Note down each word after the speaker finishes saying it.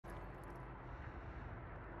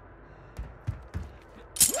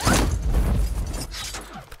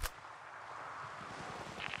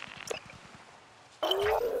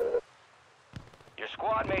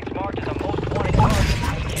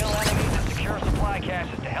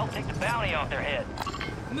Take the bounty off their head.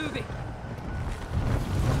 Moving.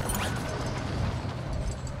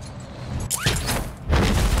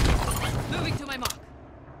 Moving to my mark.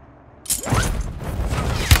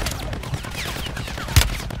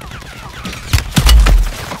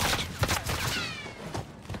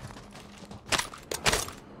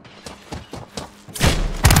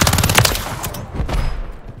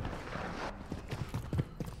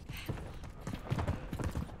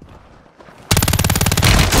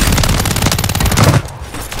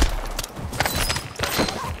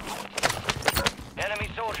 Enemy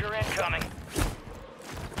soldier incoming.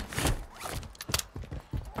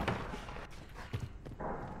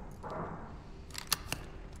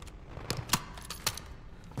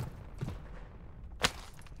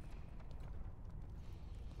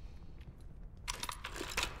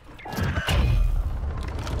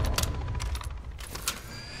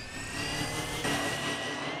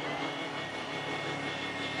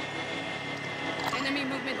 Enemy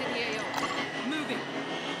movement in the AO. Moving.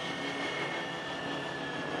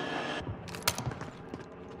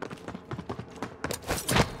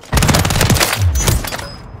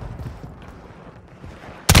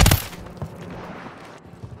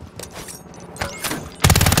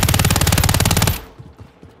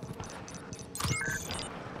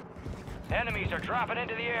 Enemies are dropping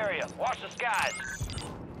into the area. Watch the skies.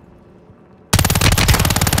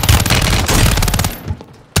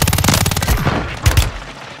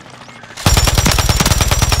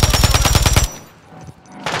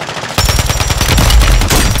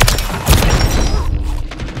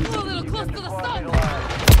 Ooh, a little close to the sun.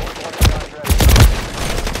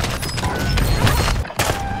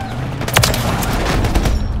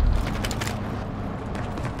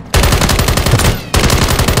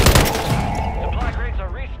 Supply crates are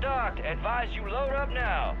restocked. Advise you load up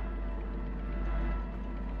now.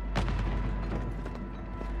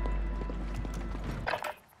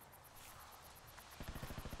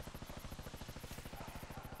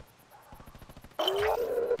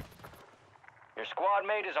 Your squad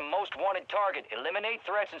mate is a most wanted target. Eliminate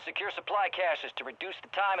threats and secure supply caches to reduce the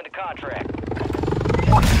time of the contract.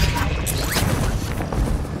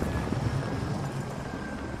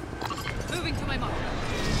 Moving to my mark.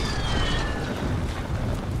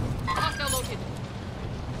 Hostile located.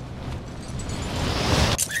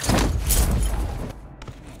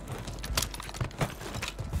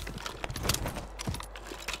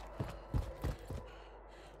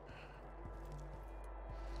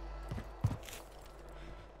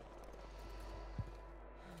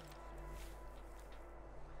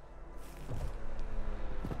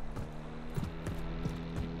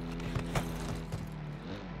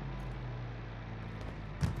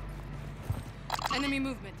 Enemy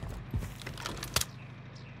movement.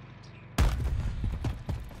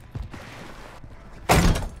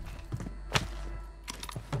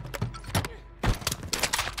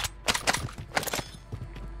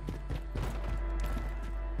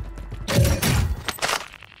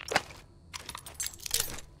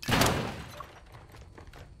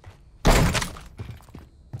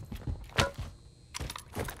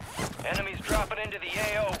 Enemies dropping into the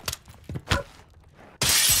AO.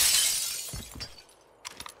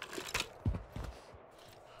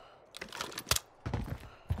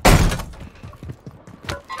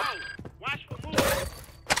 Watch for movement.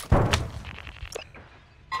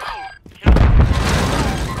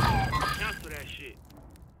 Cancel that shit.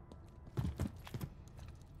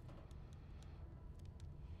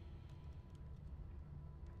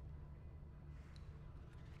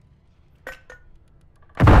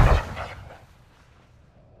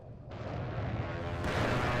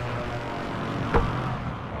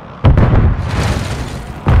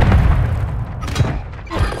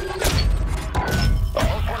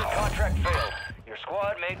 Most wanted contract failed. Your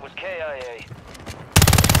squad mate was KIA.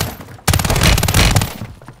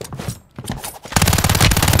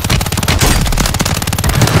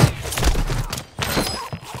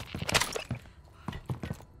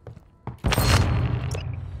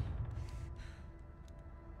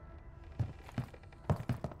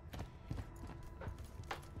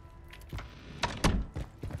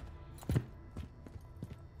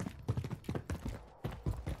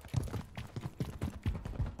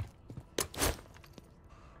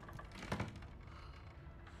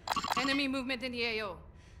 Enemy movement in the AO.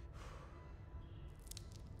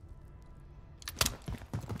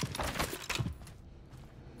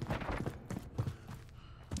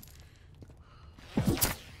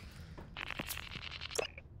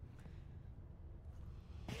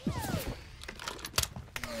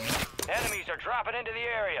 Enemies are dropping into the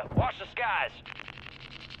area. Watch the skies.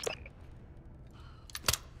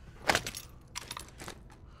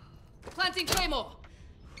 Planting Claymore.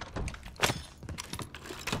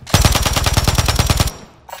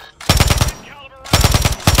 Caliber round.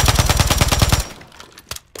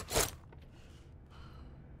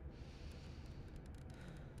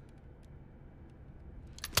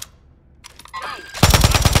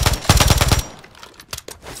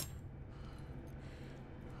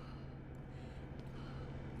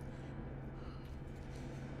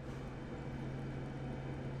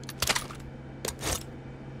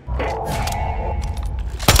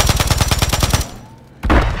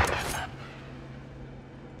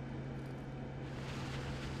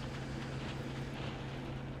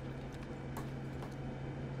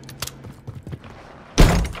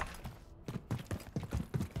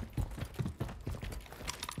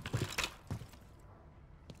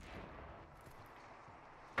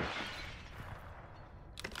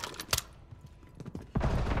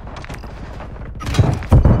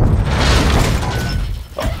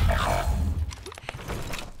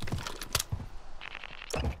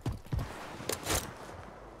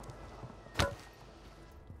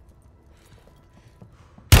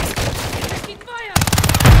 Taking fire.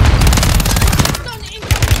 Stun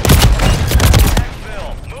incoming. Bill,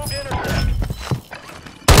 move to intercept.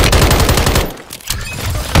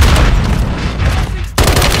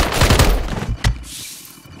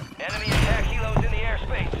 Enemy attack helos in the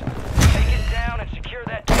airspace. Take it down and secure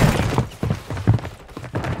that target.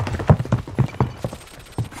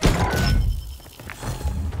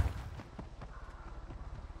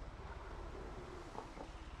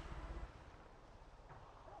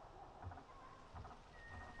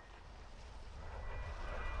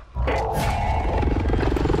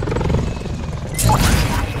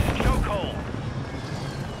 Chokehold.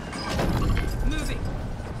 Moving.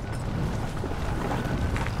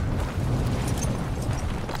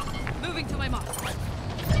 Moving to my mark.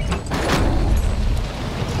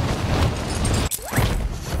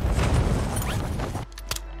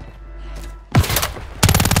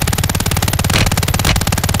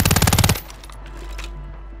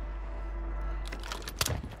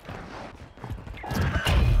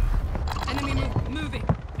 Moving.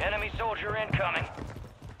 Enemy soldier incoming.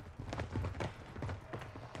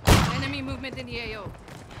 Enemy movement in the AO.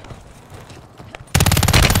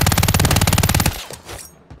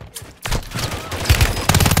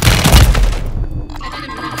 An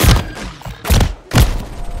enemy.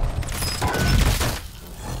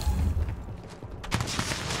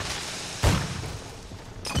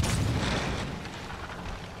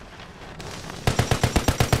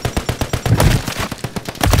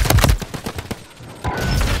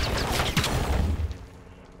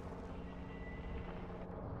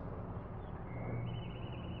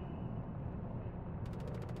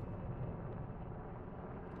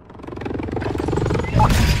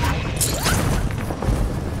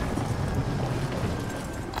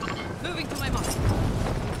 Moving to my mark.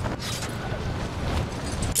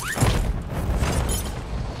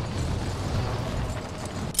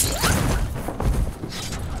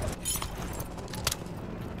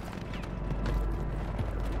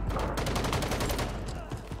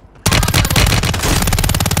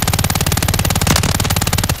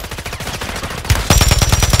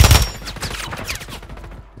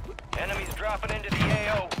 Enemies dropping into the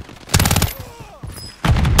AO.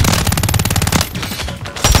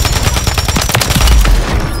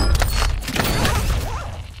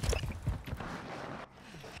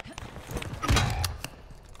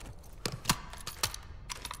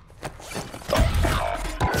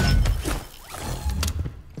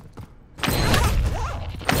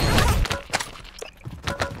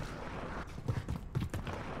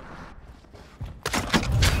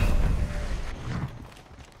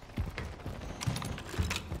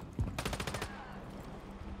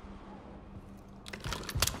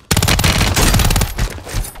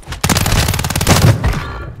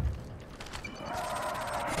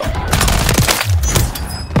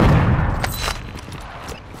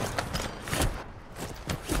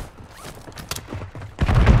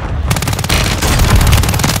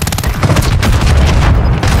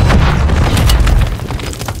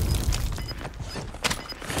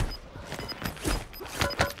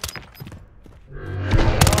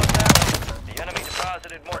 The enemy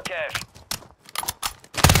deposited more cash.